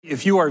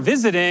If you are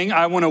visiting,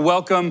 I want to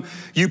welcome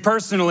you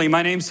personally.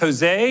 My name's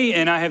Jose,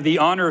 and I have the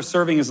honor of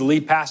serving as the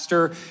lead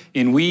pastor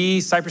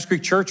in Cypress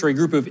Creek Church, or a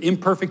group of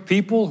imperfect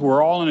people who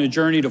are all on a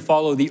journey to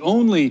follow the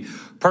only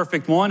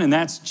perfect one, and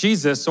that's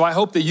Jesus. So I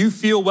hope that you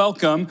feel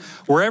welcome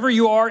wherever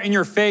you are in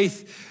your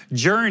faith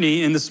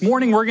journey. And this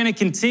morning, we're going to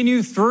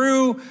continue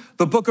through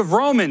the book of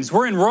Romans.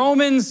 We're in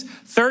Romans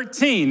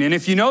 13. And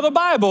if you know the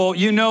Bible,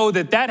 you know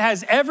that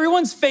has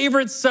everyone's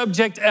favorite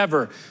subject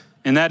ever.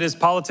 And that is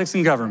politics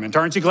and government.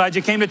 Aren't you glad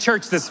you came to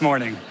church this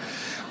morning?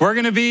 We're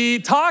going to be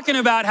talking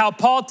about how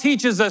Paul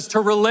teaches us to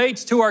relate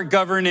to our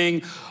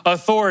governing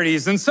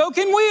authorities. And so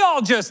can we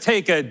all just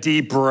take a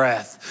deep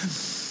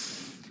breath?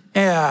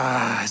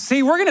 Yeah,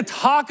 see, we're going to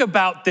talk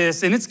about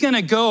this, and it's going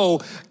to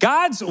go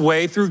God's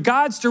way through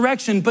God's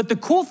direction. But the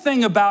cool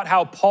thing about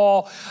how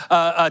Paul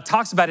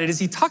talks about it is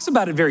he talks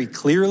about it very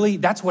clearly.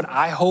 That's what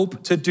I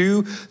hope to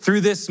do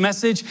through this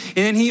message.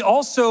 And he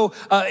also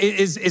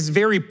is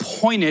very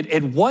pointed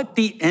at what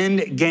the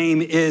end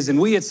game is. And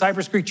we at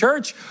Cypress Creek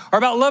Church are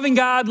about loving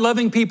God,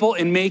 loving people,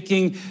 and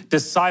making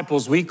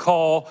disciples. We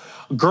call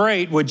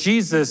great what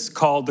Jesus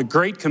called the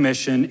Great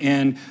Commission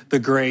and the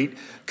Great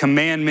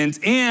Commandments.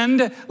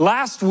 And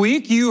last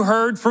week, you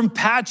heard from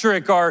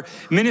Patrick, our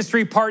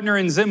ministry partner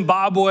in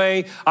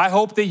Zimbabwe. I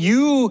hope that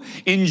you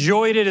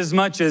enjoyed it as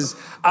much as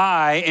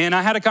I. And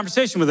I had a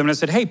conversation with him, and I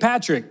said, hey,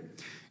 Patrick,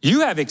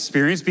 you have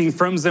experience being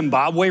from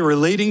Zimbabwe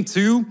relating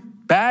to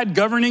bad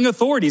governing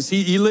authorities.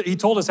 He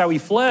told us how he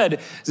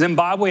fled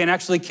Zimbabwe and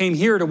actually came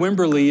here to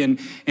Wimberley,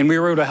 and we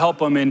were able to help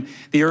him in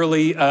the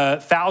early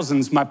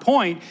thousands. My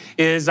point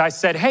is, I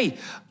said, hey,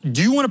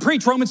 do you want to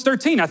preach Romans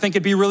 13? I think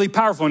it'd be really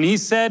powerful. And he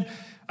said,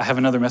 I have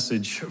another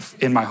message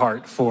in my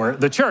heart for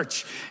the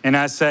church. And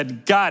I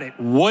said, got it.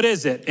 What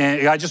is it?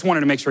 And I just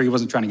wanted to make sure he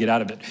wasn't trying to get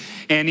out of it.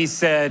 And he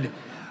said,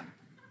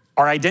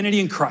 our identity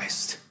in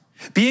Christ,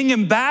 being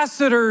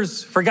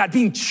ambassadors for God,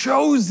 being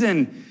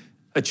chosen,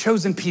 a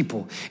chosen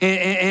people.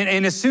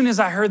 And as soon as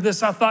I heard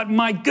this, I thought,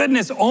 my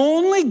goodness,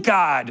 only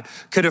God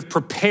could have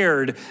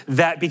prepared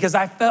that, because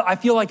I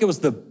feel like it was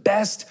the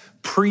best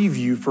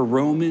preview for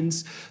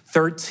Romans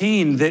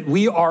 13, that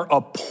we are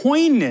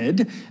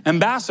appointed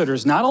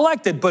ambassadors, not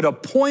elected, but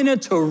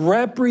appointed to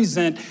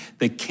represent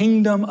the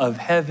kingdom of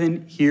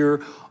heaven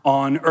here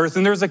on earth.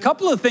 And there's a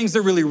couple of things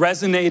that really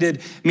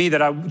resonated me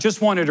that I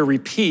just wanted to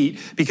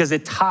repeat because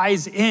it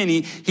ties in.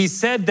 He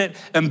said that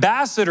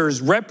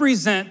ambassadors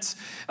represent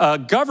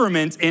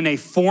government in a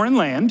foreign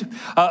land.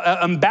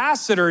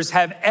 Ambassadors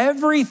have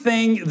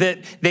everything that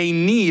they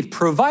need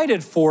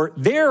provided for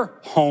their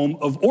home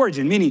of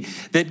origin, meaning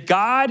that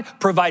God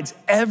provides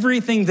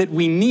everything that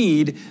we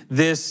need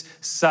this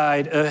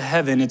side of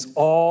heaven. It's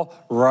all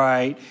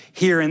right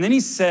here. And then he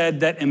said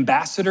that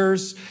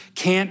ambassadors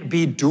can't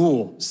be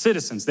dual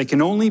citizens. They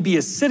can only be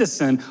a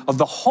citizen of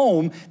the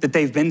home that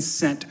they've been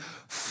sent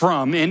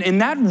from. And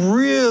that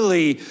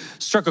really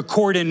struck a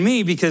chord in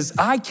me because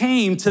I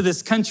came to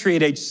this country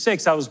at age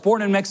 6. I was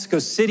born in Mexico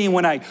City. And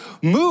when I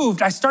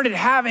moved, I started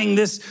having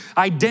this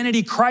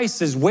identity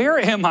crisis. Where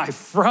am I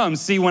from?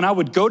 See, when I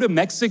would go to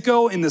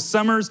Mexico in the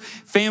summers,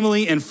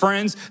 family and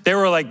friends, they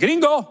were like,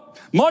 gringo,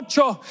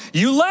 Mocho,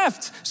 you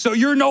left, so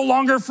you're no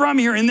longer from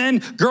here. And then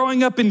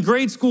growing up in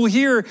grade school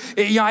here,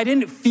 I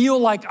didn't feel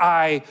like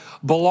I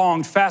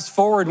belonged. Fast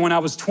forward, when I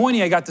was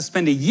 20, I got to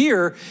spend a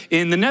year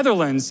in the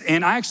Netherlands,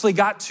 and I actually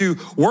got to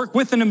work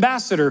with an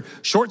ambassador.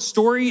 Short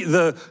story,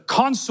 the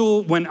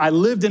consul, when I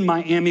lived in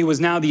Miami,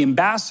 was now the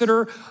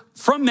ambassador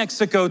from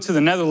Mexico to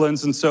the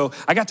Netherlands. And so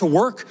I got to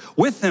work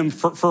with him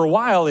for a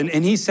while.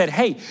 And he said,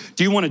 hey,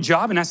 do you want a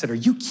job? And I said, are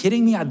you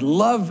kidding me? I'd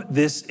love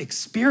this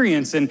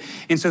experience. And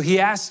so he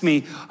asked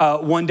me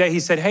one day, he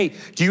said, hey,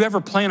 do you ever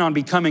plan on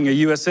becoming a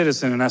U.S.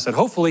 citizen? And I said,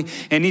 hopefully.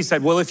 And he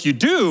said, well, if you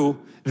do,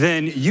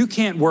 then you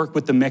can't work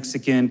with the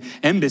Mexican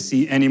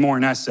embassy anymore.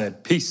 And I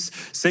said, peace,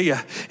 see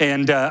ya.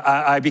 And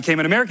I became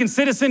an American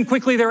citizen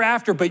quickly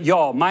thereafter. But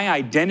y'all, my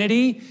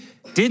identity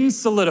didn't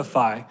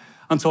solidify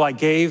until I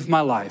gave my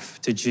life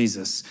to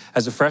Jesus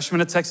as a freshman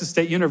at Texas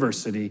State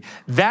University.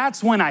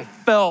 That's when I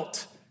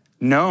felt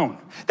known.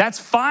 That's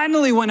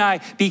finally when I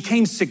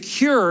became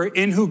secure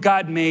in who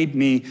God made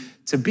me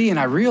to be. And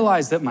I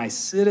realized that my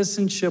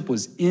citizenship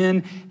was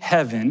in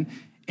heaven,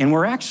 and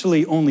we're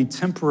actually only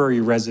temporary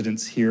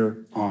residents here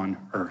on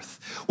earth,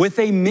 with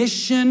a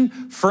mission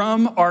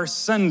from our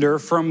sender,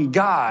 from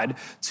God,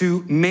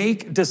 to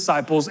make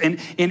disciples. And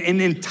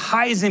it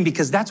ties in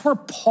because that's where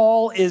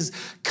Paul is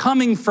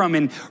coming from.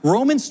 In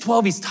Romans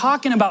 12, he's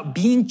talking about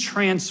being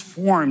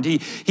transformed.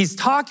 He's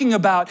talking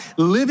about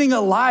living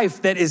a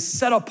life that is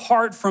set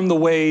apart from the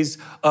ways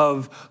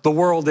of the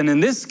world. And in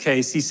this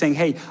case, he's saying,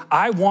 hey,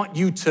 I want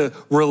you to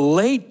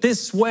relate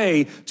this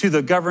way to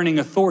the governing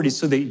authorities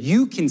so that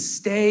you can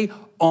stay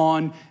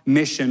on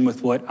mission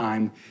with what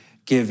I'm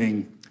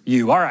giving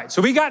you. All right,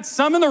 so we got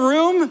some in the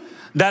room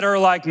that are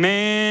like,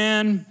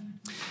 man,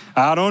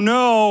 I don't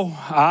know.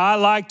 I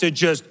like to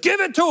just give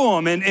it to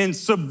them and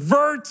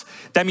subvert.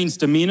 That means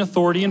demean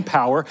authority and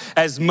power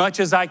as much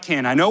as I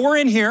can. I know we're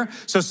in here.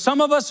 So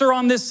some of us are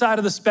on this side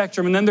of the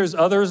spectrum. And then there's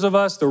others of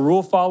us, the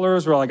rule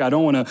followers. We're like, I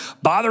don't want to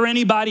bother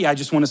anybody. I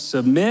just want to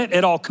submit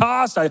at all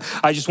costs.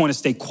 I just want to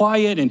stay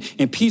quiet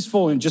and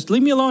peaceful and just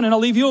leave me alone and I'll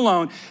leave you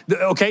alone.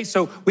 Okay,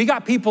 so we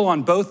got people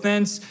on both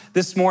ends.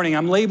 This morning,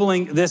 I'm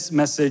labeling this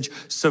message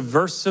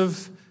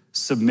Subversive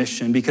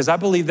Submission, because I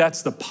believe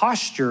that's the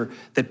posture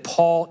that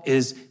Paul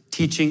is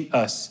teaching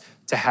us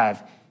to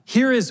have.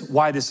 Here is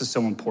why this is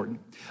so important.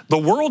 The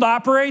world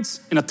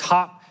operates in a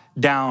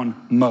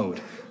top-down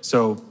mode.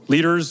 So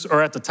leaders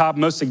are at the top,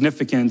 most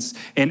significance,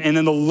 and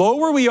then the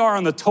lower we are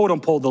on the totem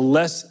pole, the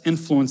less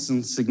influence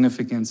and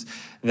significance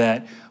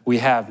that we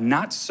have.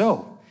 Not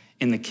so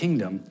in the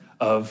kingdom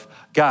of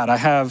God. I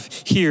have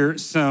here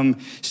some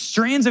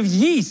strands of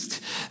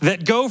yeast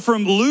that go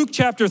from Luke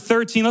chapter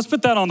 13. Let's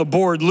put that on the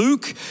board.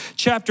 Luke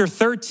chapter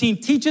 13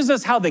 teaches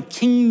us how the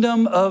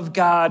kingdom of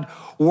God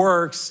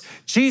works.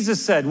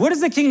 Jesus said, what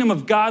is the kingdom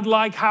of God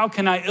like? How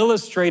can I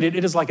illustrate it?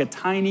 It is like a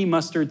tiny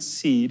mustard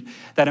seed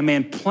that a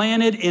man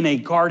planted in a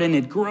garden.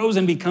 It grows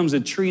and becomes a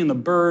tree, and the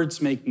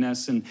birds make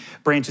nests and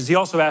branches. He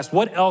also asked,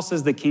 what else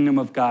is the kingdom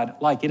of God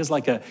like? It is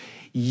like a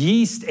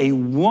yeast a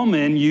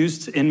woman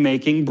used in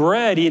making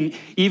bread. And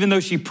even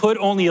though she put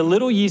only a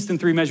little yeast in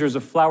 3 measures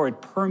of flour,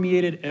 it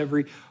permeated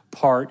every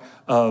part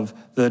of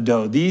the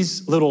dough.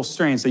 These little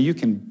strands that you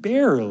can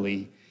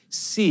barely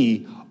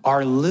see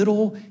are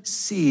little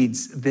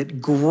seeds that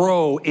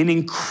grow in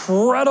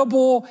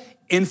incredible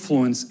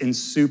influence in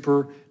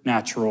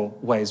supernatural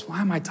ways. Why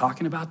am I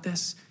talking about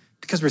this?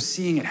 Because we're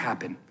seeing it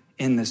happen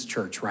in this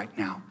church right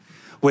now.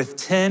 With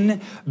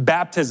 10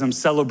 baptisms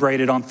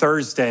celebrated on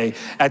Thursday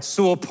at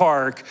Sewell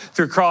Park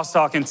through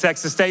Crosstalk in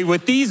Texas State.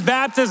 With these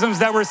baptisms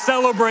that we're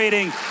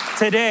celebrating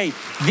today,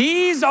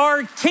 these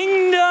are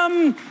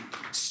kingdom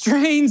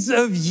strains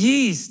of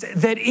yeast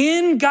that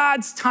in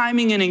God's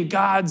timing and in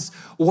God's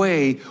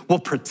way will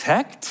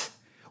protect,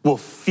 will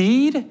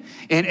feed,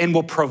 and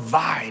will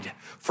provide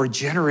for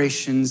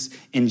generations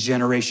and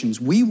generations.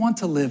 We want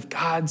to live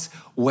God's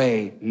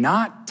way,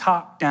 not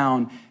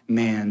top-down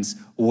man's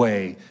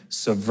way.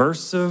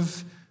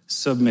 Subversive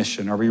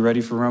submission. Are we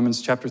ready for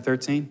Romans chapter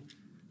 13?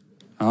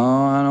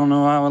 Oh, I don't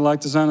know how I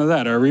like the sound of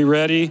that. Are we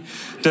ready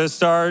to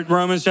start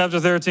Romans chapter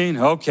 13?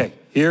 Okay,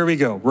 here we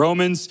go.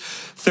 Romans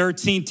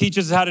 13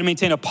 teaches us how to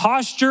maintain a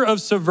posture of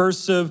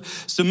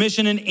subversive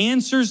submission and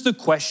answers the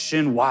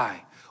question,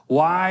 why?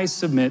 Why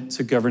submit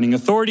to governing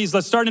authorities?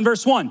 Let's start in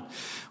verse 1.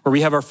 Where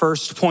we have our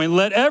first point.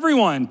 Let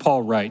everyone,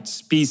 Paul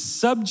writes, be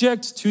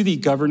subject to the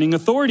governing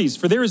authorities,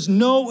 for there is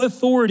no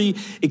authority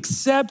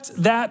except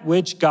that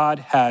which God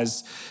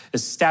has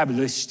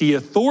established. The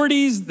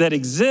authorities that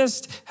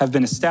exist have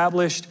been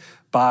established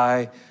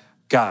by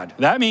God.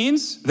 That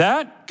means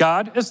that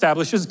God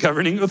establishes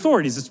governing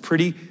authorities. It's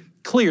pretty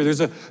clear. There's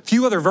a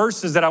few other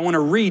verses that I want to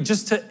read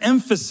just to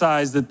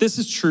emphasize that this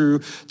is true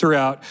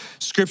throughout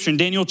Scripture. In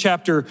Daniel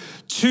chapter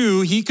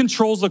 2, he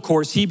controls the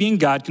course, he being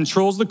God,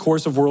 controls the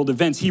course of world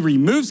events. He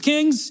removes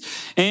kings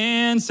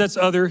and sets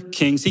other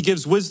kings. He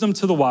gives wisdom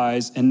to the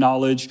wise and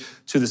knowledge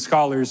to the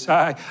scholars.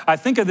 I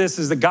think of this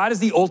as that God is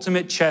the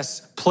ultimate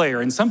chess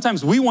player. And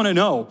sometimes we want to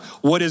know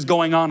what is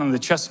going on the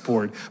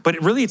chessboard, but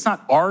really it's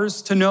not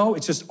ours to know.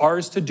 It's just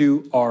ours to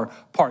do our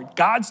part.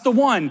 God's the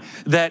one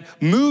that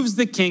moves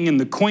the king and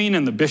the queen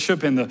and the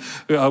bishop and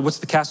the, what's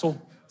the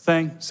castle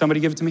thing? Somebody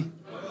give it to me.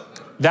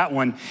 That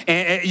one.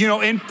 And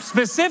in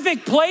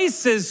specific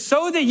places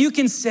so that you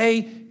can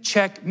say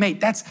checkmate.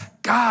 That's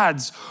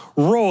God's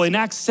role. In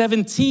Acts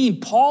 17,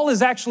 Paul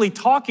is actually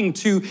talking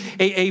to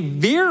a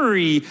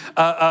very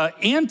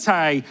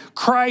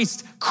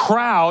anti-Christ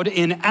crowd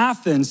in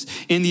Athens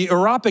in the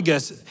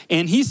Areopagus.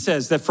 And he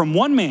says that from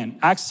one man,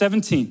 Acts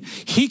 17,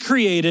 he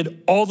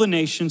created all the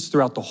nations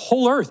throughout the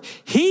whole earth.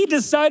 He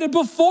decided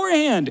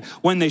beforehand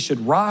when they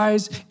should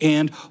rise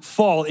and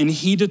fall, and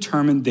he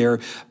determined their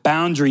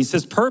boundaries.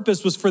 His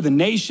purpose was for the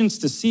nations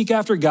to seek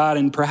after God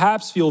and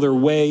perhaps feel their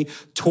way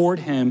toward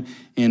him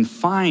and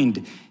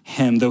find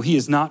him, though he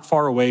is not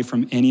far away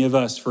from any of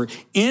us. For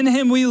in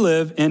him we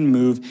live and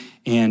move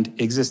and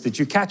exist. Did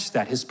you catch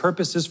that? His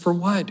purpose is for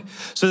what?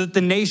 So that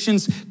the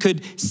nations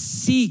could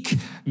seek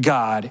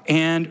God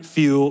and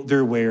feel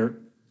their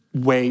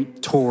way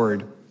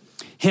toward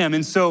him.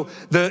 And so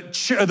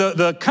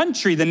the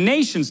country, the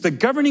nations, the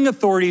governing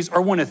authorities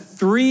are one of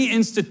 3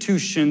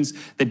 institutions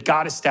that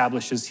God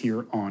establishes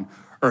here on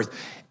earth.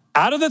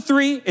 Out of the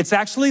 3, it's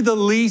actually the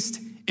least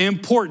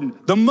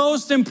important. The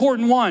most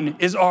important one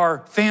is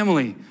our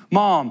family,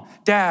 mom,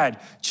 dad,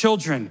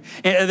 children.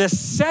 And the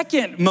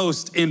second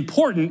most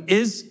important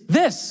is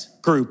this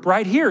group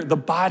right here, the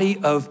body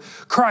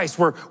of Christ,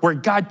 where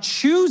God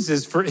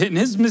chooses for in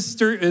his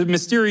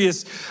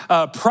mysterious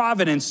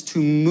providence to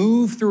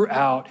move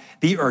throughout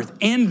the earth.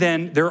 And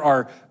then there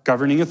are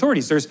governing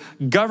authorities. There's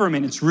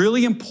government. It's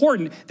really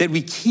important that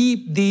we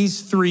keep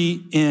these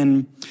 3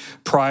 in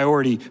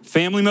priority.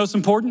 Family most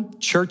important,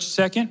 church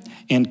second,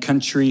 and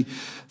country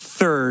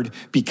third,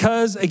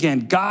 because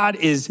again, God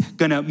is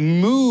gonna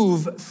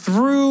move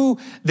through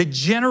the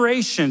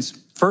generations,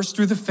 first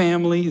through the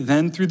family,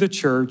 then through the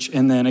church,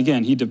 and then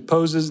again, he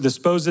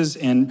disposes,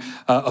 and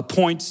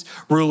appoints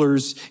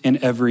rulers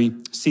in every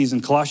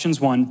season.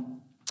 Colossians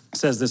 1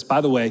 says this, by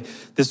the way,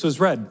 this was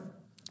read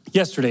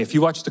yesterday. If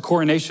you watched the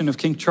coronation of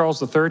King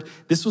Charles III,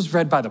 this was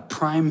read by the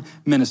Prime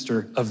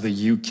Minister of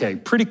the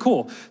UK. Pretty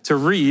cool to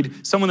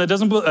read someone that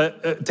doesn't,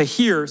 to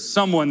hear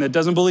someone that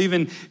doesn't believe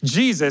in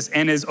Jesus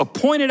and is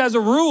appointed as a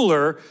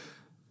ruler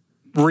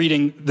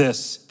reading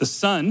this. The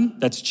Son,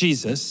 that's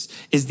Jesus,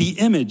 is the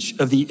image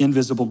of the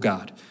invisible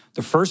God,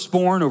 the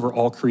firstborn over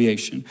all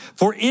creation.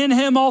 For in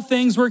him all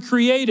things were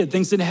created,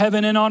 things in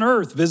heaven and on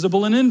earth,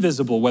 visible and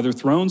invisible, whether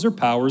thrones or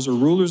powers or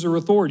rulers or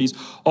authorities,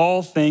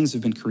 all things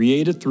have been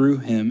created through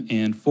him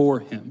and for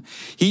him.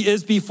 He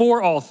is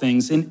before all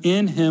things, and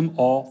in him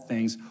all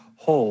things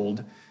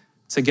hold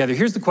together.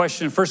 Here's the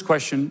question, first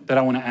question that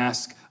I want to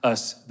ask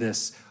us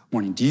this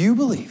morning. Do you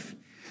believe?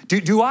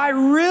 Do I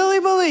really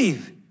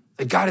believe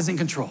that God is in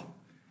control?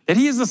 That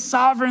he is the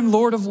sovereign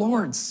Lord of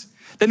Lords?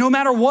 That no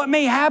matter what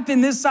may happen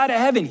this side of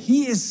heaven,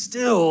 he is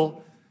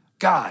still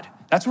God.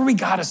 That's where we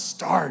gotta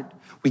start.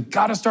 We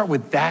gotta start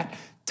with that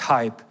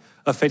type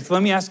of faith.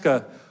 Let me ask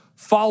a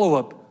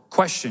follow-up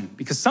question,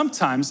 because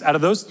sometimes out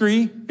of those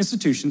three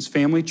institutions,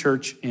 family,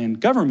 church, and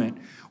government,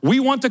 we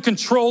want to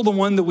control the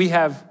one that we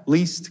have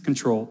least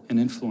control and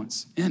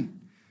influence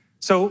in.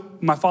 So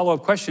my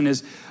follow-up question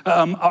is,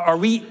 are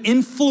we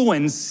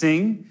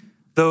influencing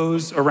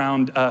those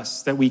around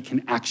us that we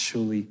can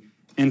actually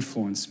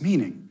influence?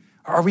 Meaning,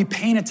 are we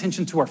paying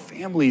attention to our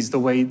families the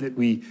way that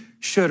we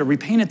should? Are we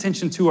paying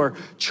attention to our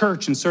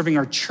church and serving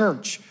our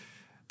church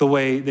the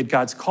way that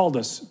God's called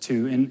us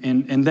to?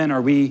 And then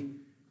are we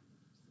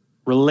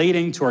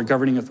relating to our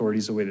governing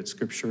authorities the way that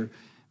Scripture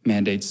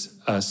mandates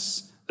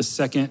us? The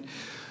second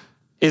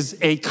is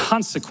a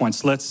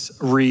consequence. Let's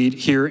read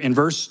here in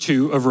verse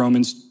 2 of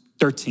Romans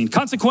 13.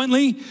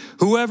 Consequently,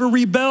 whoever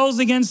rebels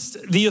against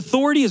the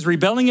authority is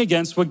rebelling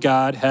against what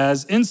God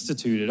has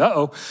instituted.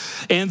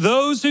 And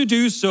those who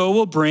do so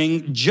will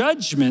bring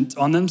judgment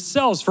on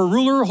themselves. For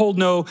ruler hold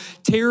no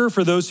terror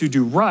for those who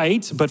do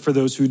right, but for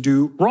those who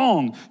do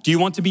wrong. Do you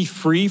want to be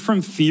free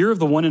from fear of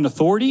the one in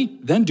authority?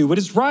 Then do what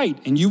is right,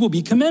 and you will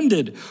be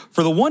commended.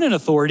 For the one in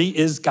authority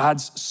is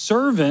God's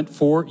servant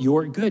for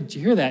your good. Did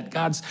you hear that?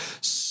 God's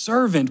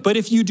servant. But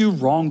if you do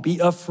wrong, be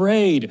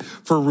afraid,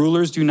 for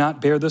rulers do not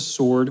bear the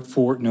sword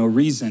for no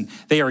reason.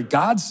 They are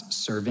God's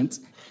servants,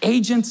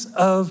 agents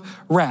of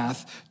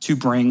wrath to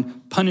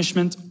bring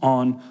punishment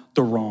on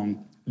the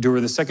wrongdoer.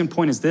 The second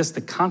point is this: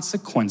 the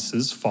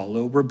consequences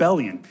follow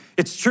rebellion.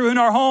 It's true in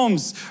our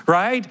homes,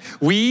 right?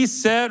 We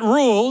set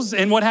rules,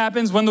 and what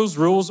happens when those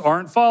rules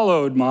aren't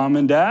followed? Mom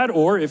and dad,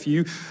 or if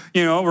you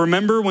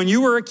remember when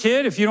you were a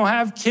kid, if you don't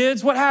have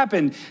kids, what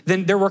happened?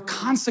 Then there were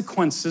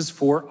consequences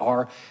for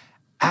our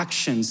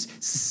actions.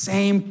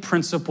 Same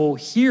principle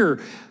here.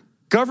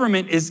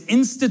 Government is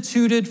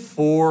instituted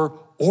for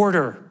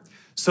order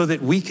so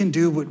that we can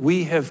do what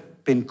we have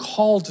been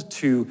called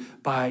to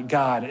by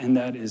God, and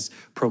that is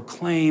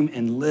proclaim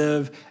and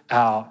live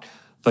out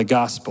the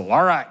gospel.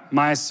 All right,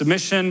 my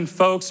submission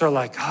folks are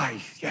like,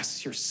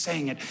 yes, you're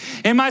saying it.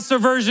 And my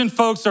subversion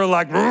folks are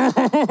like,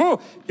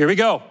 here we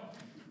go.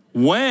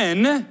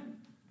 When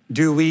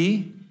do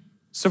we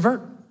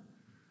subvert?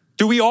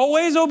 Do we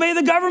always obey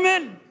the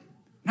government?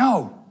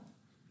 No.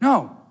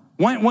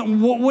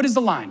 What is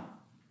the line?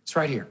 It's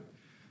right here.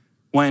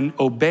 When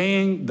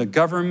obeying the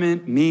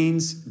government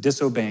means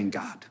disobeying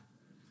God.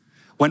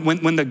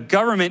 When the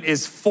government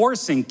is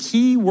forcing,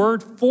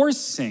 keyword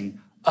forcing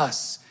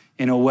us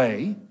in a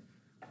way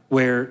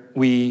where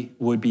we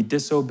would be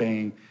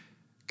disobeying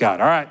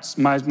God. All right,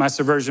 my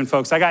subversion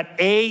folks, I got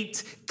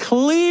 8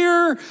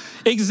 clear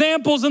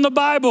examples in the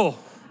Bible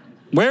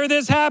where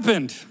this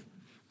happened.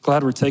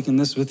 Glad we're taking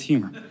this with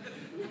humor.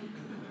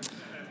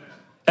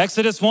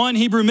 Exodus 1,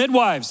 Hebrew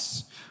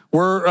midwives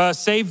were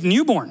saved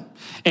newborn.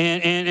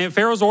 And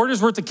Pharaoh's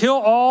orders were to kill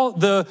all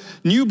the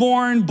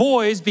newborn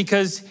boys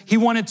because he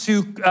wanted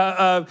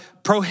to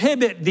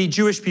prohibit the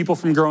Jewish people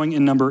from growing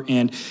in number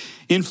and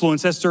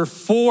influence. Esther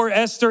 4,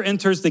 Esther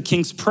enters the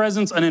king's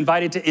presence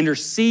uninvited to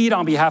intercede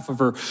on behalf of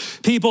her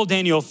people.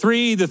 Daniel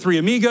 3, the 3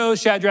 amigos,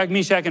 Shadrach,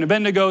 Meshach, and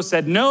Abednego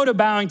said no to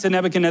bowing to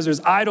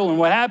Nebuchadnezzar's idol. And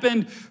what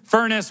happened?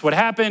 Furnace, what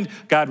happened?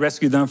 God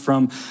rescued them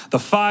from the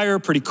fire.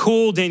 Pretty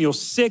cool. Daniel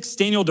 6,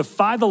 Daniel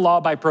defied the law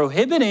by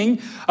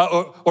prohibiting,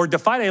 or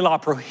defied a law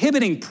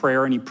prohibiting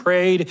prayer, and he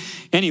prayed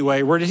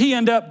anyway. Where did he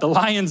end up? The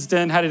lion's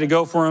den. How did it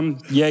go for him?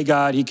 Yay,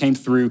 God, he came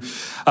through.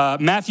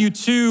 Matthew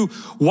 2,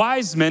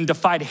 wise men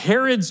defied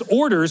Herod's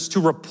orders to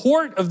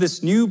report of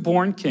this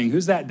newborn king.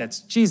 Who's that?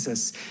 That's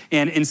Jesus.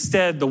 And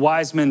instead, the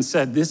wise men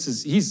said, this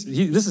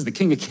is the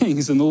King of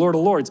Kings and the Lord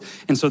of Lords.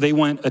 And so they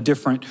went a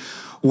different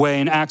way.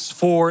 In Acts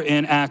 4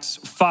 and Acts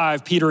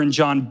 5, Peter and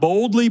John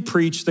boldly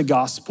preached the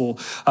gospel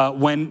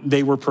when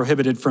they were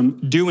prohibited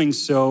from doing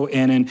so.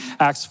 And in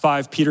Acts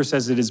 5, Peter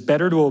says it is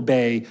better to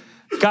obey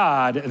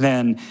God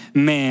than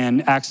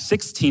man. Acts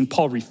 16,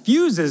 Paul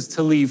refuses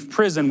to leave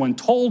prison when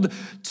told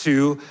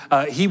to.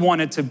 He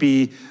wanted to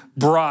be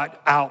brought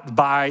out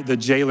by the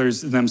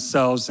jailers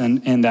themselves,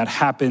 and that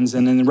happens.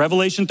 And in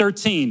Revelation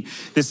 13,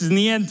 this is in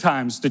the end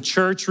times, the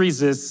church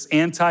resists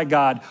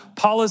anti-God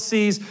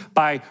policies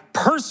by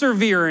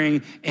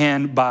persevering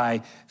and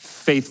by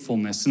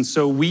faithfulness. And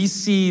so we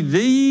see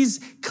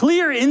these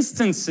clear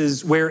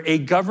instances where a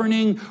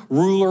governing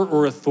ruler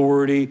or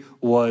authority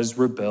was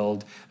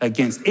rebelled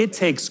against. It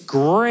takes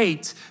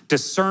great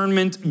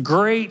discernment,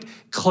 great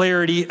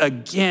clarity,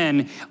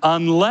 again,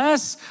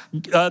 unless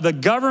the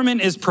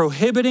government is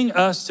prohibiting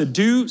us to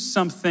do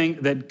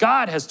something that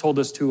God has told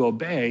us to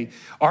obey,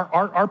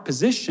 our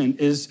position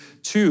is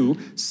to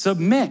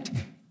submit.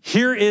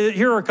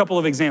 Here are a couple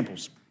of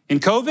examples.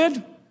 In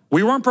COVID,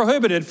 we weren't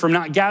prohibited from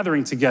not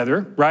gathering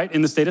together, right?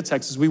 In the state of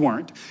Texas, we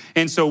weren't.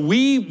 And so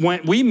we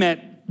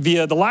met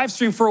via the live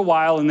stream for a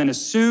while, and then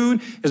as soon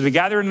as we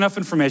gathered enough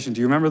information, do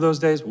you remember those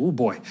days? Oh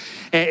boy.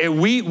 And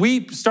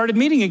we started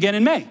meeting again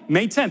in May.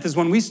 May 10th is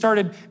when we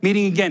started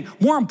meeting again.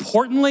 More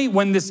importantly,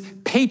 when this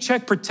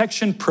Paycheck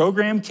Protection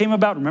Program came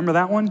about, remember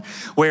that one?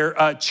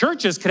 Where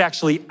churches could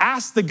actually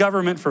ask the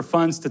government for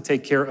funds to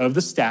take care of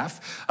the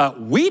staff.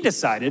 We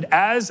decided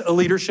as a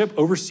leadership,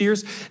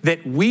 overseers,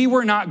 that we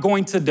were not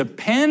going to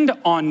depend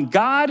on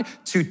God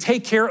to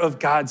take care of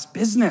God's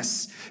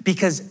business,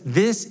 because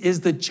this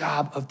is the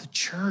job of the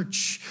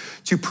church,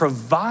 to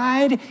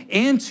provide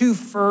and to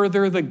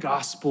further the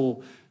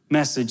gospel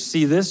message.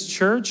 See, this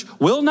church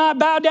will not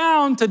bow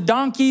down to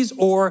donkeys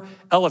or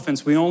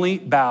elephants. We only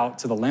bow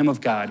to the Lamb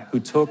of God who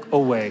took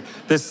away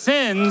the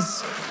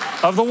sins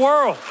of the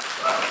world.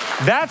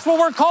 That's what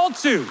we're called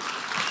to.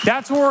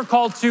 That's what we're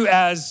called to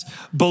as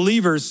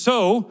believers.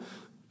 So,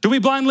 do we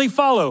blindly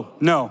follow?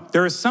 No,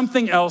 there is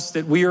something else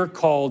that we are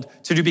called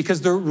to do,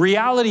 because the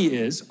reality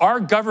is our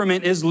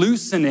government is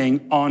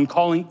loosening on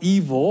calling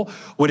evil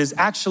what is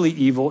actually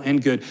evil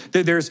and good.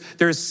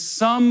 There's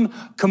some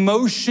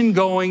commotion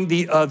going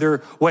the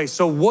other way.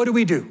 So what do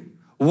we do?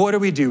 What do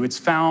we do? It's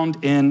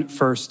found in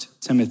 1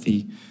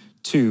 Timothy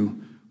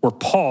 2, where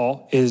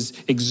Paul is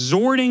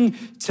exhorting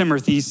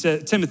Timothy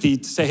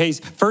to say, hey,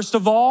 first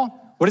of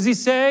all, what does he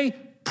say?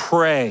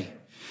 Pray.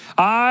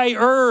 I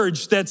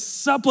urge that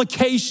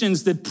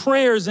supplications, that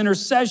prayers,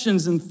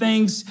 intercessions, and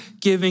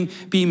thanksgiving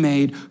be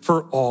made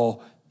for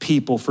all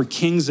people, for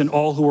kings and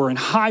all who are in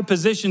high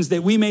positions,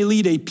 that we may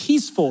lead a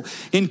peaceful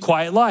and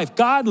quiet life,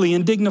 godly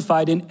and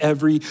dignified in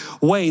every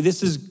way.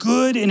 This is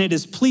good, and it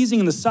is pleasing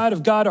in the sight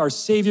of God, our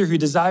Savior, who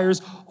desires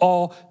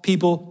all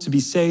people to be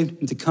saved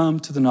and to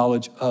come to the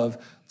knowledge of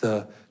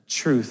the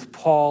truth.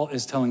 Paul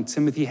is telling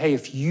Timothy, hey,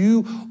 if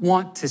you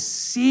want to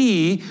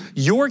see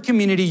your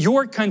community,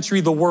 your country,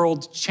 the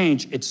world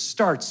change, it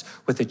starts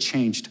with a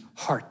changed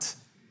heart.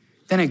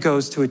 Then it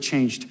goes to a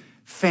changed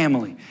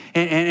family.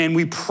 And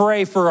we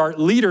pray for our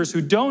leaders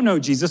who don't know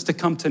Jesus to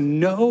come to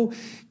know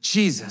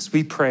Jesus.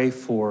 We pray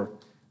for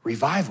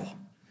revival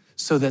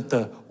so that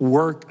the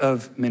work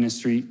of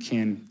ministry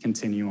can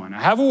continue on.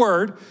 I have a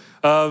word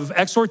of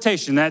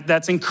exhortation,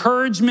 that's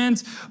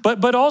encouragement,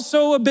 but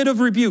also a bit of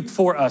rebuke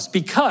for us,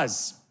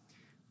 because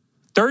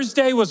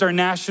Thursday was our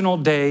national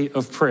day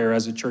of prayer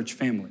as a church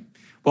family.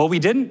 Well, we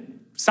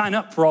didn't sign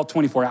up for all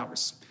 24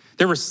 hours.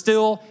 There were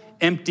still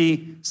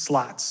empty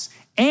slots.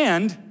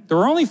 And there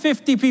were only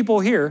 50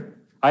 people here.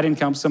 I didn't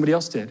come, somebody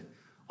else did,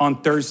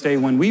 on Thursday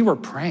when we were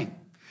praying,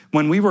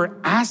 when we were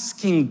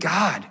asking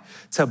God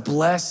to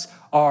bless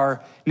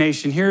our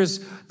nation. Here's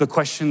the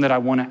question that I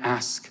want to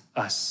ask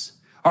us.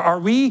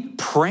 Are we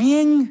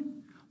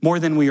praying more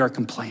than we are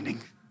complaining?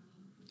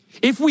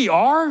 If we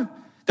are,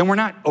 then we're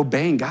not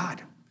obeying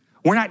God.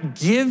 We're not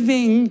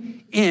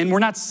giving in. We're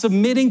not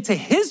submitting to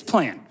his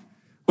plan,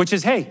 which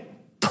is, hey,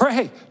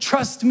 pray,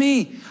 trust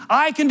me.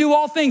 I can do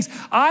all things.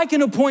 I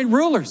can appoint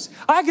rulers.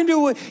 I can do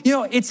what,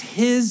 it's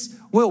his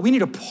will. We need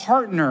to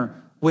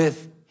partner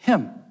with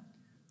him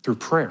through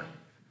prayer.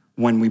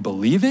 When we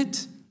believe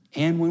it,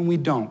 and when we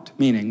don't,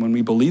 meaning when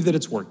we believe that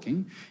it's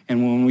working,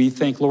 and when we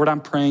think, Lord, I'm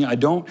praying, I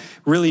don't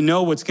really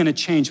know what's going to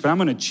change, but I'm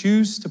going to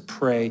choose to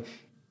pray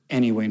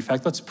anyway. In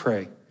fact, let's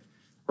pray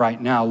right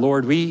now.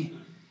 Lord, we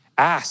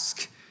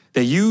ask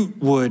that you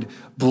would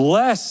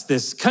bless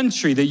this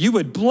country, that you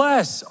would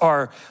bless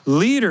our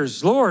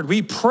leaders. Lord,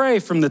 we pray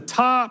from the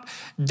top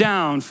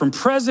down, from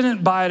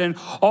President Biden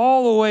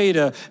all the way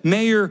to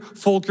Mayor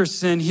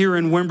Fulkerson here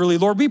in Wimberley.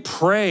 Lord, we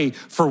pray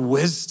for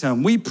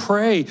wisdom. We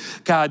pray,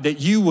 God, that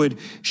you would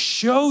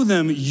show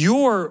them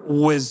your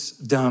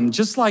wisdom,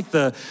 just like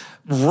the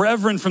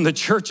reverend from the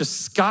Church of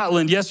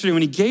Scotland yesterday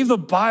when he gave the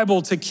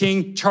Bible to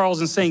King Charles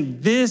and saying,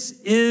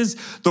 this is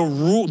the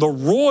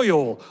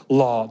royal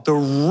law, the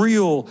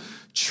real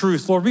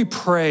truth. Lord, we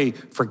pray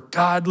for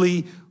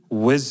godly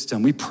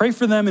wisdom. We pray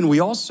for them, and we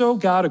also,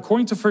 God,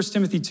 according to 1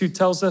 Timothy 2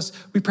 tells us,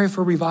 we pray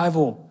for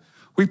revival.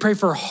 We pray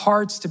for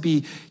hearts to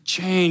be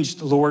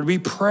changed, Lord. We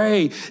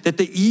pray that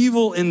the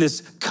evil in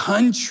this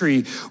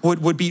country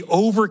would be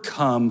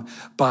overcome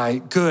by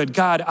good.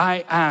 God,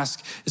 I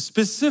ask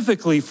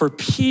specifically for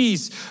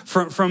peace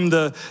from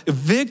the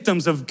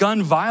victims of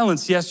gun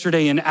violence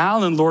yesterday in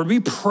Allen, Lord. We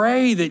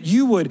pray that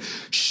you would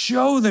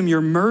show them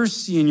your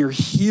mercy and your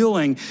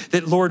healing,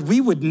 that, Lord,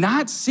 we would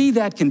not see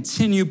that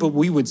continue, but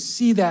we would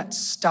see that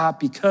stop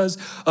because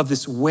of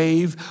this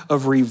wave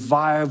of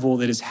revival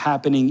that is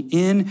happening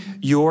in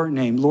your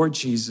name. Lord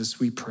Jesus,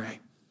 we pray.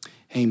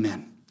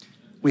 Amen.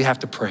 We have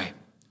to pray.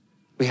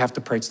 We have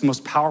to pray. It's the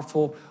most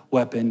powerful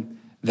weapon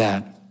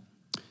that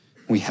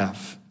we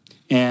have.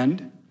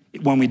 And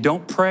when we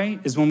don't pray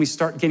is when we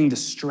start getting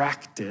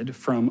distracted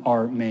from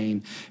our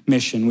main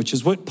mission, which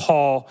is what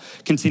Paul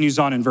continues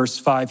on in verse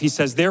 5. He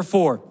says,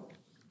 therefore,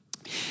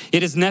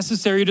 it is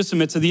necessary to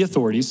submit to the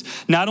authorities,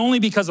 not only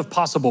because of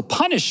possible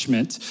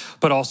punishment,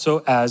 but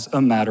also as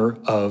a matter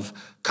of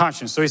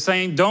conscience. So he's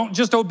saying, don't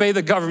just obey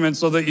the government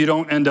so that you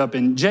don't end up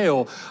in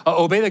jail.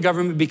 Obey the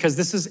government because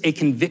this is a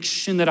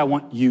conviction that I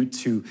want you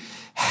to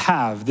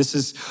have. This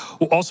is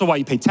also why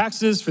you pay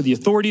taxes, for the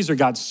authorities are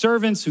God's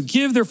servants who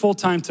give their full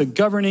time to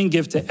governing,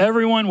 give to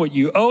everyone what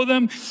you owe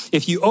them.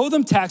 If you owe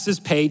them taxes,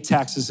 pay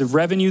taxes. Of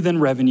revenue, then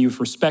revenue. Of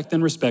respect,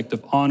 then respect.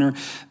 Of honor,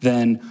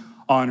 then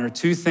honor.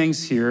 Two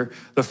things here.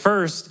 The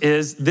first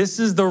is this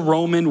is the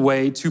Roman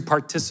way to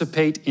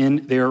participate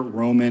in their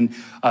Roman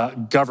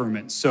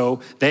government.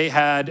 So they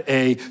had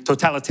a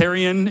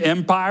totalitarian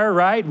empire,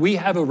 right? We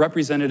have a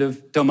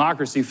representative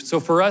democracy. So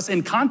for us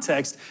in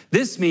context,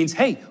 this means,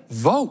 hey,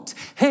 vote.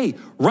 Hey,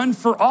 run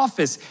for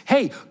office.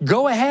 Hey,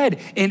 go ahead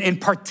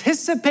and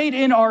participate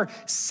in our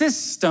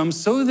system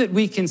so that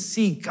we can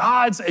see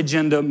God's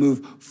agenda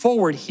move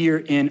forward here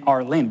in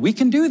our land. We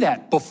can do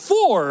that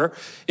before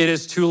it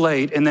is too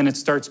late and then it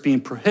starts being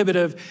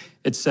prohibitive,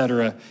 et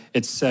cetera,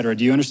 et cetera.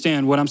 Do you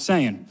understand what I'm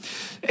saying?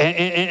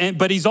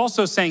 But he's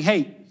also saying,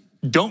 hey,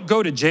 don't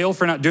go to jail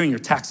for not doing your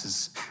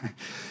taxes.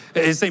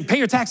 He's saying, pay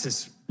your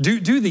taxes.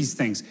 Do these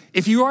things.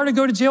 If you are to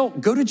go to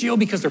jail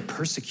because they're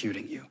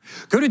persecuting you.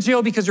 Go to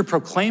jail because you're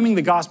proclaiming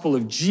the gospel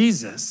of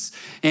Jesus,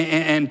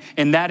 and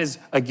that is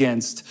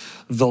against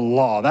the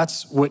law.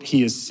 That's what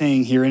he is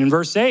saying here. And in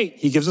verse 8,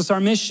 he gives us our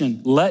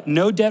mission. Let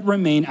no debt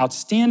remain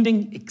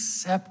outstanding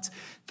except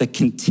the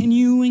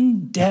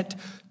continuing debt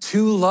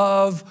to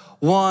love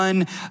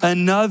one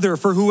another.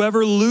 For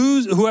whoever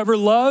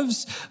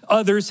loves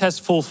others has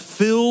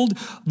fulfilled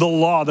the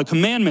law. The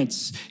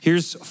commandments,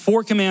 here's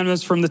 4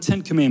 commandments from the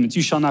 10 commandments.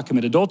 You shall not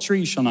commit adultery,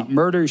 you shall not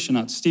murder, you shall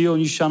not steal,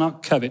 and you shall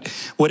not covet.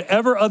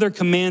 Whatever other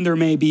command there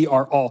may be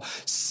are all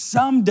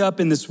summed up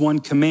in this one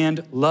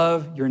command: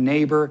 love your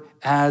neighbor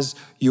as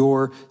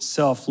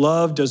yourself.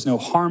 Love does no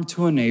harm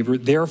to a neighbor.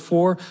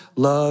 Therefore,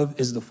 love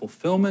is the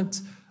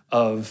fulfillment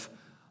of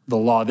the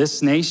law.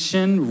 This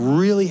nation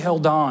really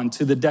held on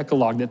to the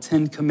Decalogue, the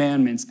 10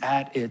 commandments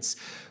at its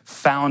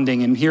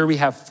founding. And here we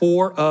have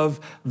 4 of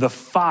the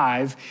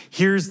 5.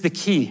 Here's the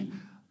key.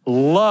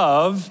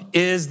 Love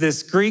is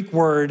this Greek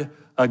word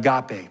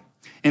agape.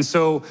 And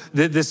so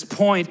this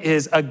point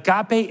is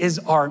agape is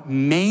our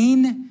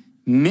main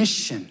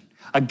mission.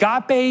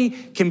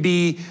 Agape can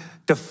be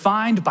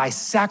defined by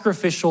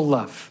sacrificial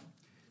love.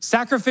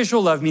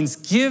 Sacrificial love means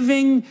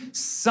giving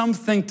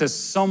something to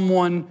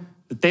someone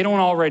that they don't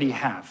already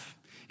have.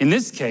 In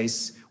this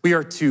case, we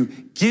are to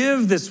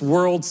give this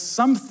world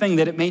something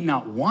that it may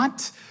not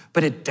want,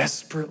 but it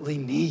desperately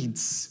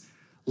needs.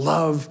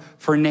 Love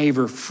for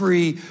neighbor,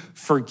 free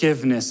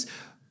forgiveness.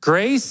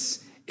 Mercy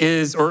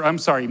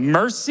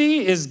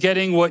is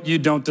getting what you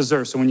don't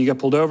deserve. So when you get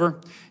pulled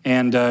over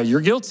and you're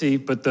guilty,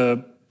 but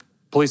the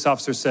police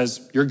officer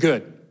says, you're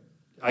good,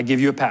 I give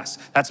you a pass.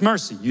 That's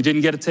mercy. You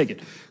didn't get a ticket.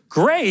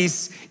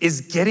 Grace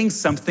is getting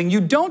something you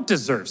don't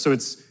deserve. So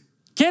it's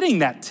getting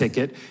that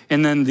ticket,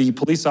 and then the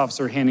police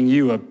officer handing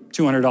you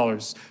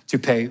 $200 to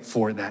pay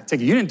for that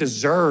ticket. You didn't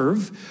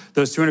deserve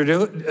those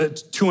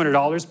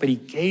 $200, but he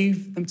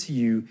gave them to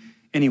you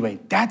anyway.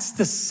 That's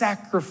the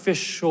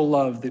sacrificial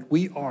love that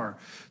we are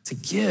to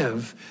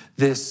give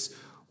this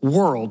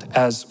world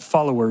as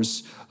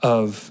followers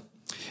of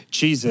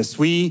Jesus.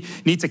 We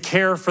need to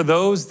care for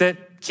those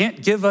that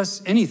can't give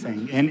us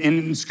anything.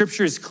 And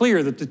Scripture is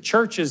clear that the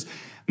church's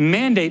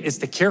mandate is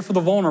to care for the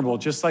vulnerable,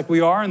 just like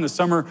we are in the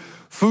summer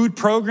food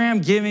program,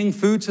 giving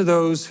food to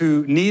those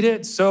who need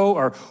it. So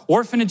are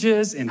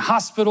orphanages and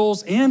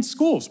hospitals and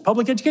schools,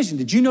 public education.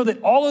 Did you know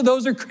that all of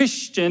those are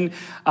Christian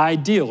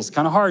ideals?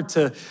 Kind of hard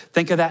to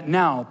think of that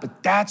now,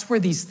 but that's where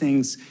these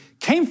things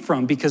came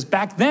from, because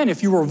back then,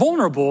 if you were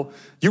vulnerable,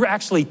 you were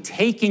actually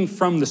taking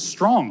from the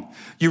strong.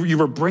 You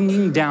were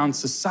bringing down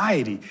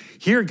society.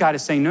 Here, God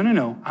is saying,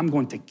 no, I'm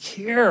going to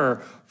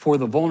care for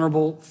the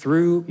vulnerable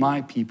through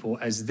my people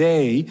as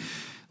they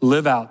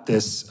live out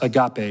this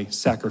agape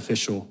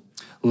sacrificial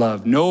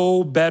love.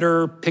 No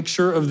better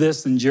picture of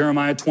this than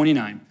Jeremiah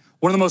 29.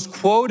 One of the most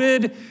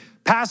quoted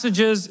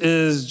passages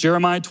is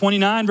Jeremiah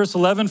 29, verse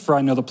 11. For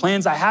I know the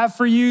plans I have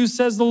for you,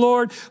 says the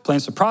Lord,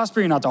 plans to prosper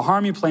you, not to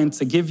harm you, plans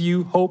to give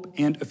you hope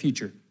and a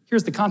future.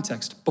 Here's the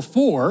context.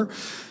 Before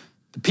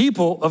The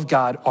people of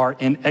God are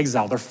in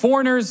exile. They're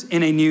foreigners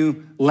in a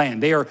new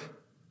land. They are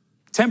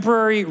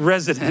temporary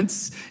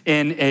residents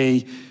in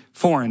a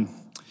foreign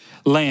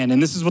land.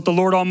 And this is what the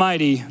Lord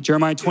Almighty,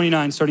 Jeremiah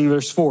 29, starting in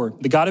verse 4,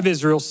 the God of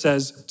Israel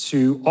says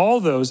to all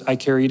those I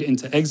carried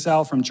into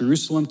exile from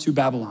Jerusalem to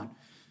Babylon,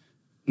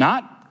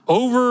 not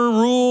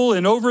overrule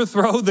and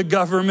overthrow the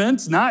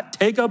government, not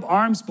take up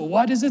arms, but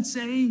what does it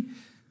say?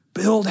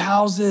 Build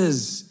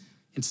houses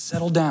and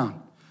settle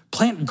down.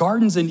 Plant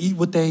gardens and eat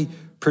what they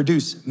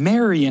produce.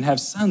 Marry and have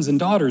sons and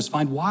daughters.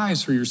 Find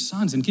wives for your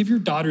sons and give your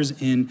daughters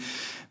in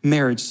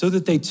marriage so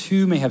that they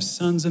too may have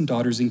sons and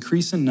daughters.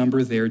 Increase in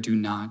number there, do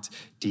not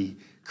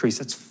decrease.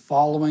 That's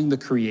following the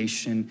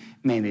creation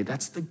mandate.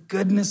 That's the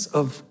goodness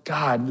of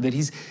God that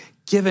he's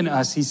given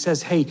us. He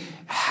says, hey,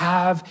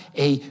 have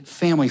a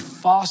family,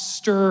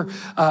 foster,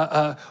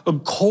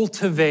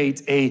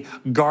 cultivate a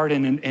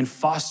garden and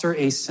foster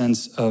a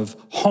sense of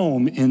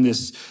home in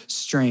this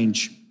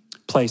strange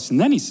place. And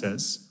then he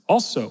says,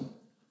 also,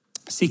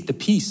 seek the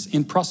peace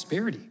and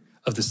prosperity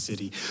of the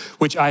city,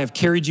 which I have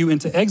carried you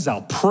into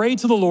exile. Pray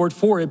to the Lord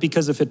for it,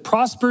 because if it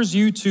prospers,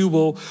 you too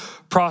will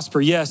prosper.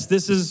 Yes,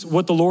 this is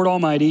what the Lord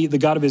Almighty, the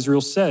God of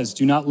Israel, says.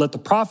 Do not let the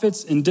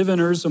prophets and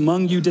diviners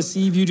among you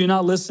deceive you. Do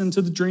not listen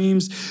to the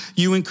dreams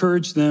you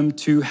encourage them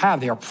to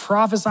have. They are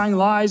prophesying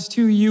lies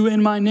to you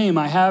in my name.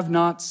 I have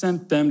not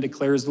sent them,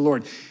 declares the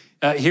Lord.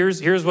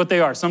 Here's what they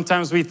are.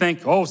 Sometimes we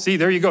think, oh, see,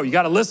 there you go. You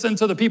got to listen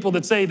to the people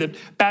that say that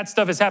bad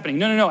stuff is happening.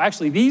 No.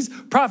 Actually, these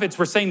prophets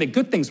were saying that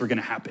good things were going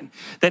to happen,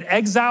 that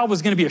exile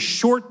was going to be a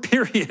short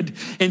period.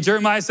 And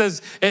Jeremiah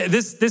says,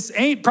 this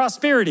ain't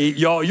prosperity,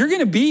 y'all. You're going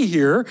to be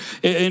here.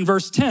 In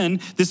verse 10,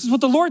 this is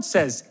what the Lord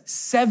says,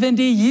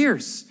 70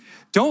 years.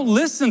 Don't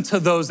listen to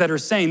those that are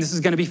saying this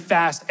is going to be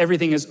fast,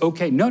 everything is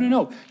okay. No.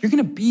 You're going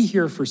to be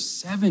here for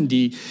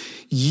 70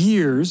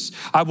 years.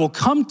 I will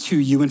come to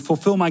you and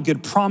fulfill my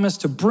good promise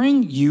to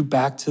bring you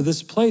back to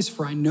this place.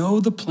 For I know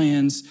the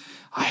plans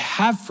I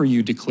have for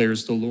you,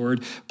 declares the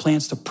Lord,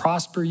 plans to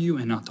prosper you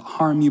and not to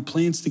harm you,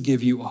 plans to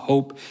give you a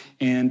hope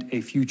and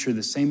a future.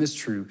 The same is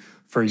true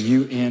for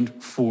you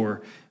and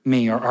for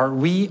me. Are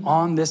we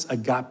on this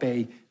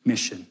agape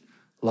mission?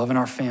 Loving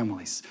our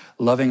families,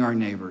 loving our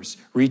neighbors,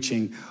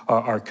 reaching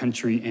our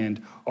country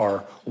and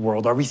our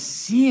world. Are we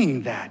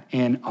seeing that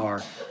in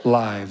our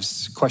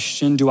lives?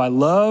 Question, do I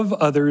love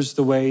others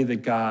the way that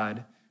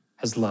God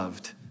has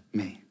loved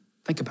me?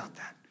 Think about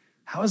that.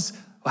 How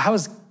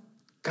has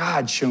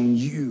God shown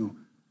you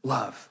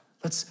love?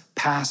 Let's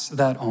pass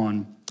that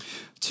on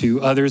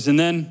to others. And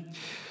then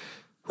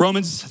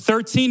Romans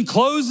 13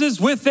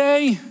 closes with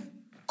a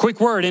quick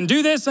word. And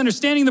do this,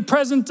 understanding the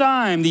present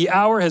time. The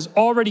hour has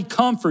already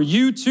come for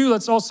you too.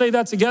 Let's all say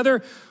that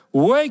together.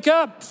 Wake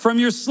up from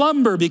your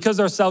slumber, because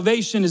our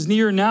salvation is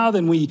nearer now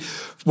than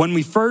when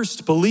we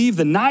first believed.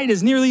 The night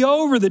is nearly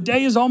over. The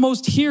day is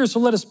almost here. So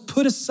let us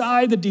put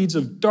aside the deeds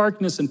of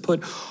darkness and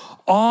put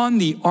on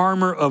the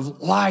armor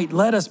of light.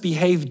 Let us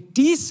behave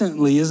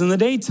decently as in the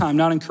daytime,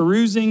 not in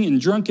carousing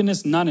and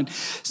drunkenness, not in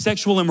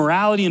sexual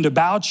immorality and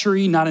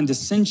debauchery, not in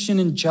dissension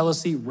and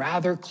jealousy.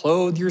 Rather,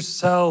 clothe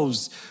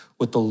yourselves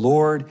with the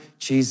Lord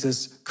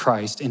Jesus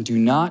Christ, and do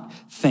not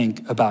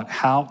think about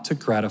how to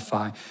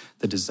gratify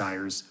the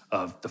desires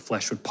of the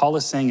flesh. What Paul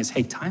is saying is,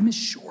 hey, time is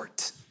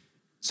short,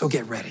 so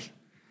get ready.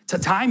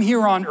 Time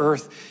here on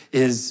earth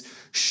is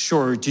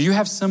short. Do you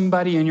have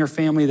somebody in your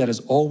family that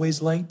is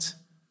always late?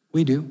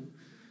 We do.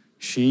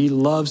 She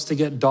loves to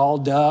get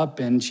dolled up,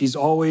 and she's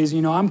always,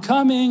 I'm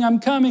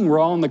coming. We're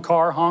all in the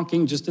car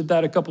honking. Just did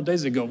that a couple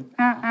days ago.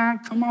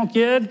 Come on,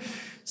 kid.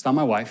 It's not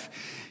my wife.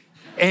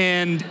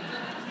 And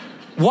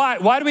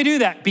why do we do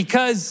that?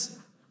 Because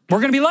we're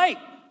going to be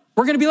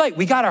late.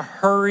 We got to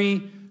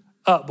hurry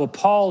up. What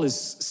Paul is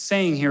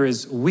saying here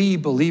is we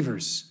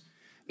believers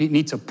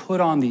need to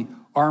put on the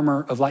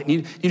armor of light,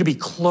 need to be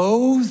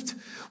clothed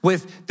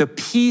with the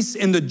peace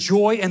and the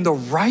joy and the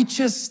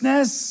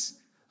righteousness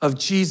of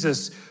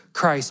Jesus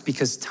Christ,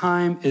 because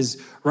time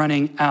is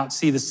running out.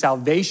 See, the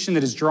salvation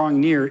that is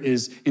drawing near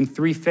is in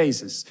three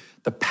phases.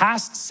 The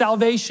past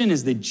salvation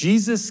is that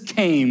Jesus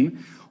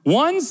came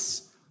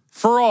once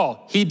for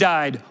all. He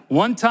died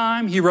one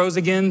time. He rose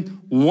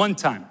again one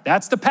time.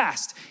 That's the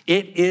past.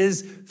 It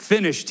is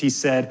finished, he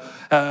said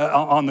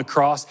on the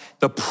cross.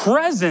 The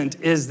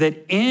present is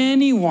that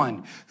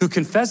anyone who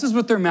confesses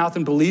with their mouth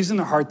and believes in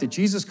their heart that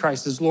Jesus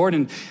Christ is Lord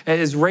and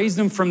has raised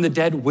him from the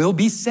dead will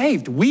be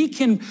saved. We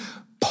can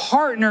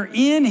partner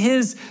in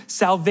his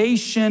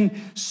salvation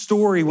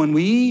story when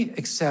we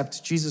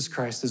accept Jesus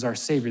Christ as our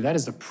Savior. That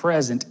is the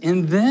present.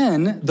 And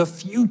then the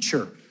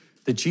future,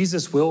 that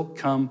Jesus will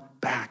come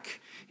back.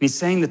 He's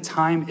saying the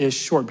time is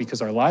short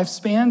because our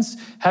lifespans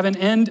have an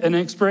end, an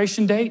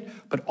expiration date,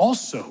 but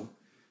also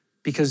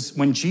because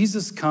when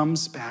Jesus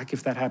comes back,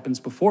 if that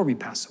happens before we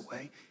pass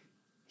away,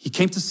 he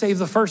came to save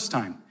the first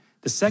time.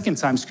 The second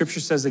time, Scripture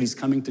says that he's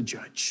coming to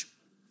judge.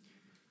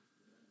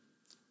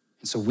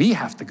 And so we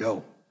have to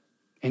go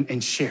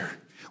and share.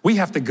 We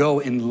have to go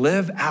and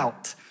live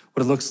out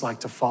what it looks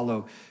like to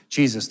follow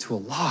Jesus to a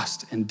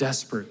lost and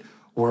desperate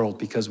world,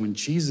 because when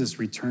Jesus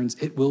returns,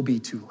 it will be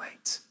too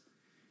late.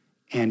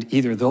 And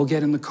either they'll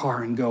get in the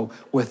car and go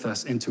with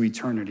us into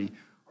eternity,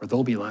 or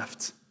they'll be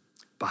left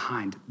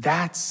behind.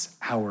 That's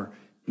our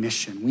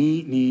mission.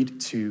 We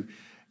need to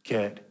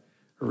get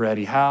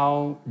ready.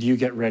 How do you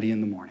get ready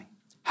in the morning?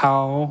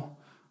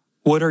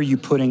 What are you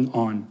putting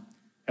on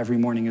every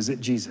morning? Is it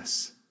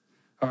Jesus?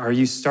 Are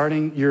you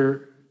starting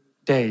your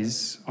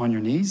days on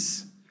your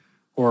knees,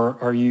 or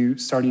are you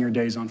starting your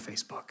days on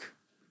Facebook,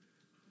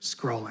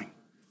 scrolling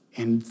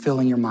and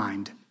filling your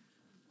mind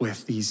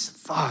with these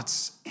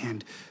thoughts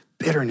and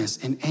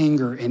bitterness and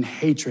anger and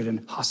hatred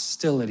and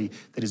hostility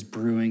that is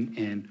brewing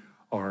in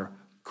our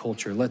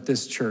culture? Let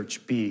this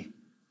church be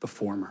the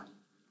former.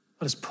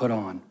 Let us put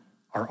on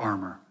our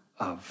armor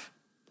of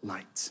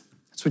light.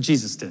 That's what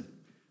Jesus did.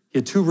 He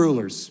had two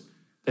rulers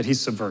that he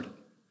subverted.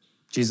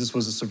 Jesus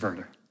was a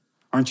subverter.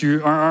 Aren't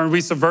we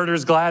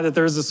subverters glad that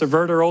there's a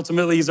subverter?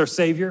 Ultimately, he's our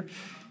savior.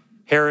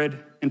 Herod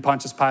and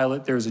Pontius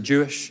Pilate, there was a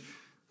Jewish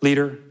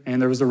leader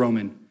and there was a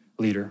Roman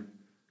leader.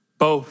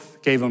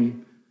 Both gave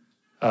him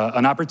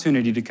an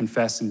opportunity to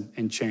confess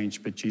and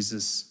change, but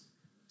Jesus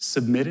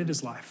submitted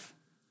his life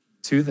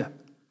to them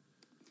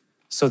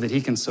so that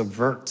he can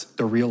subvert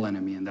the real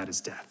enemy, and that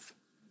is death,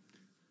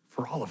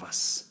 for all of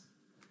us,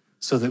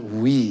 so that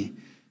we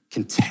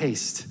can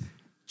taste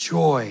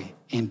joy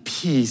and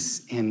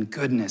peace and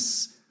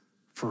goodness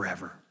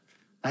forever.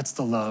 That's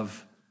the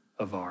love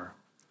of our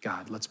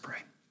God. Let's pray.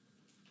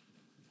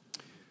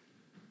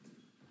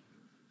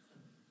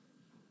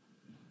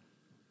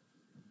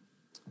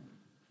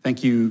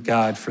 Thank you,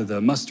 God, for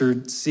the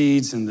mustard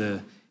seeds and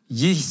the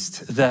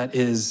yeast that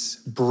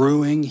is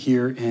brewing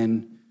here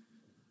in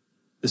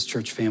this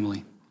church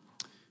family.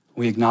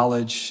 We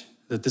acknowledge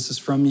that this is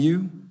from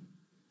you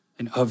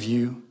and of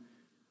you,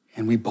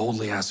 and we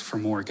boldly ask for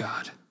more,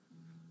 God.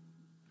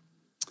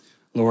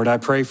 Lord, I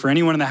pray for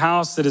anyone in the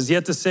house that has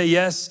yet to say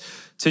yes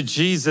to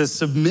Jesus,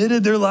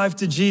 submitted their life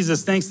to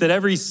Jesus. Thanks that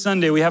every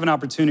Sunday we have an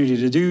opportunity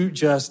to do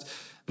just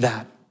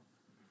that.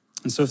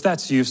 And so if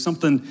that's you, if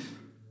something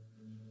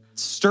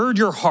stirred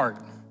your heart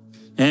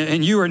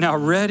and you are now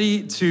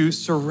ready to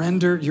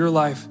surrender your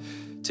life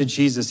to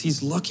Jesus,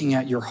 he's looking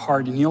at your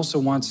heart, and he also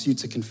wants you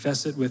to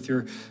confess it with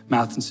your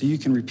mouth. And so you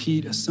can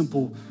repeat a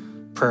simple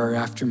prayer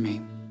after me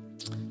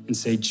and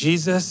say,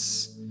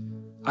 Jesus,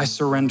 I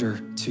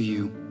surrender to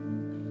you.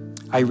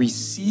 I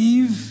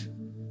receive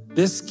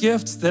this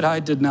gift that I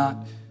did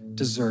not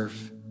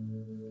deserve.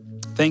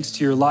 Thanks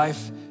to your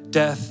life,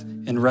 death,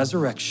 and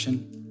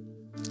resurrection,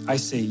 I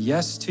say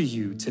yes to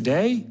you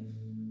today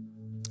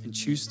and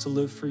choose to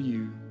live for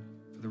you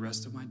for the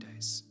rest of my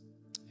days.